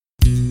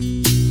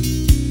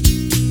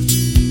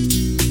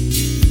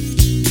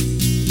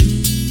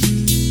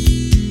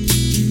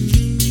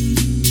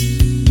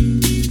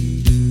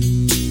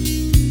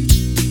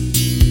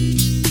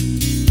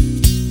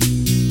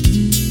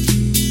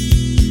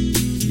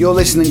You're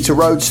listening to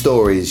Road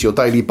Stories, your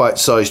daily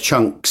bite-sized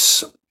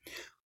chunks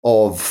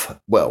of,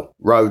 well,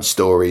 road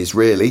stories,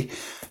 really.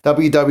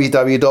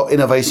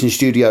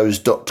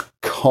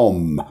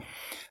 www.innovationstudios.com,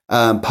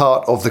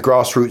 part of the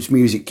Grassroots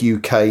Music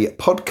UK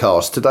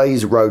podcast.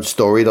 Today's road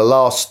story, the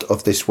last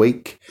of this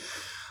week,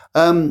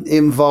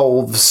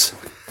 involves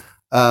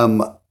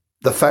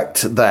the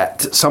fact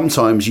that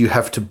sometimes you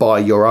have to buy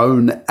your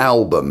own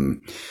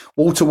album.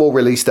 Walter Wall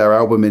released our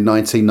album in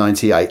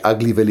 1998,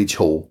 Ugly Village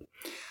Hall.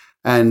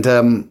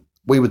 And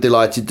we were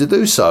delighted to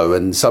do so.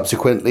 And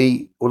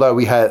subsequently, although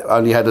we had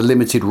only had a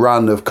limited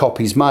run of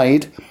copies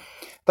made,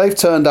 they've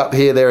turned up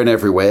here, there and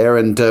everywhere.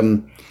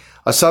 And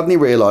I suddenly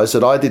realised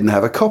that I didn't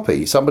have a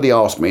copy. Somebody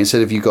asked me and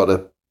said, have you got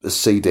a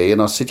CD?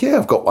 And I said, yeah,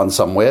 I've got one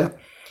somewhere.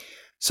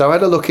 So I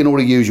had a look in all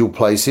the usual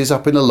places,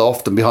 up in the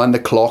loft and behind the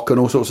clock and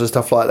all sorts of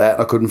stuff like that.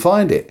 And I couldn't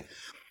find it.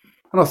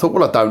 And I thought,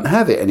 well, I don't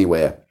have it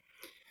anywhere.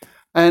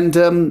 And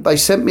they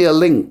sent me a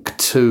link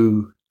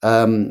to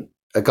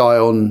a guy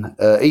on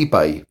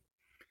eBay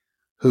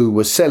who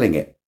was selling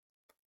it.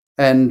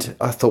 And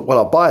I thought, well,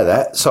 I'll buy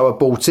that. So I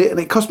bought it and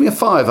it cost me a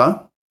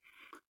 £5.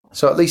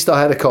 So at least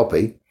I had a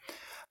copy.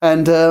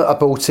 And I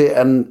bought it.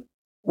 And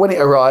when it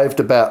arrived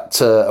about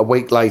a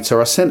week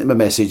later, I sent him a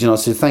message and I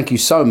said, thank you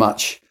so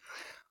much.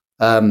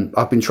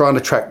 I've been trying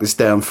to track this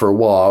down for a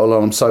while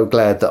and I'm so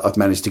glad that I've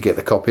managed to get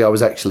the copy. I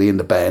was actually in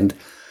the band.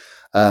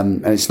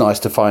 And it's nice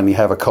to finally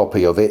have a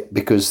copy of it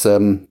because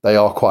they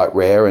are quite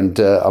rare. And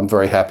I'm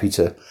very happy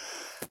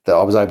that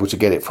I was able to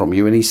get it from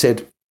you. And he said,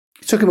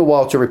 it took him a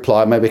while to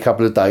reply, maybe a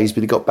couple of days,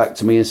 but he got back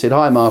to me and said,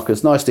 hi,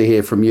 Marcus, nice to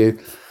hear from you.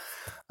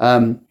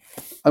 I'm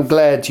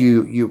glad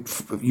you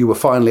were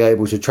finally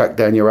able to track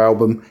down your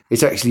album.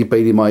 It's actually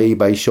been in my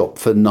eBay shop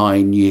for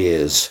 9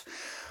 years,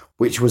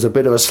 which was a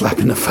bit of a slap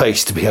in the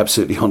face, to be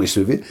absolutely honest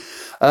with you.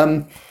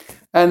 And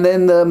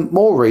then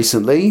more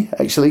recently,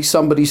 actually,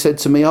 somebody said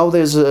to me, oh,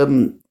 there's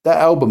that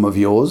album of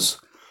yours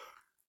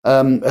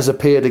has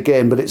appeared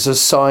again, but it's a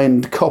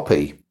signed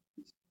copy.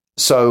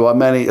 So I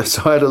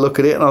had a look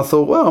at it and I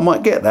thought, well, I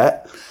might get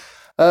that.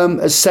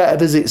 As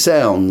sad as it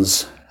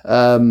sounds,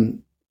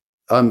 I'm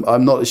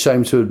not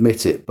ashamed to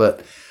admit it,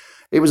 but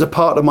it was a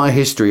part of my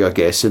history, I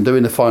guess. And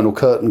doing the Final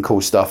Curtain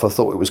Call stuff, I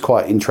thought it was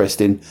quite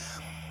interesting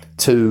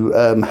to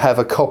have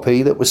a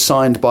copy that was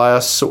signed by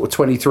us sort of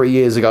 23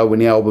 years ago when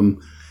the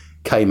album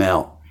came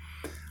out.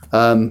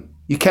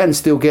 You can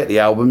still get the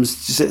albums.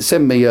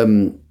 Send me a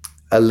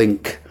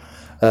link.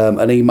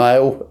 An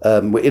email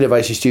with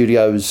Innovation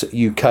Studios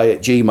UK at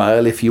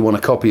Gmail if you want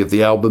a copy of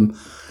the album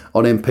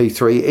on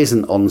MP3. It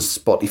isn't on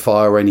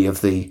Spotify or any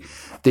of the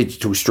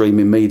digital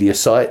streaming media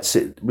sites.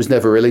 It was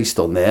never released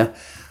on there,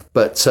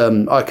 but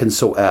I can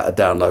sort out a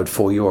download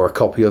for you or a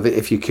copy of it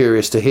if you're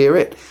curious to hear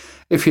it.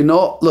 If you're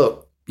not,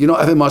 look, you're not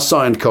having my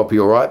signed copy,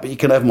 all right, but you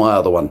can have my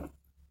other one.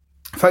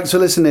 Thanks for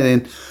listening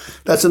in.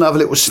 That's another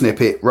little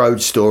snippet,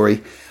 road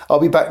story. I'll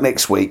be back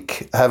next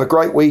week. Have a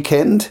great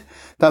weekend.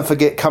 Don't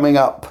forget, coming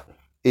up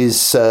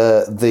is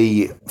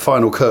the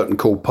Final Curtain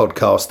Call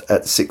podcast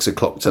at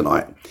 6:00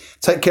 tonight.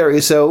 Take care of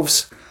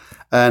yourselves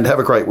and have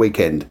a great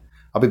weekend.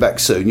 I'll be back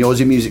soon.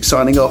 Yours in Music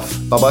signing off.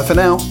 Bye-bye for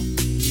now.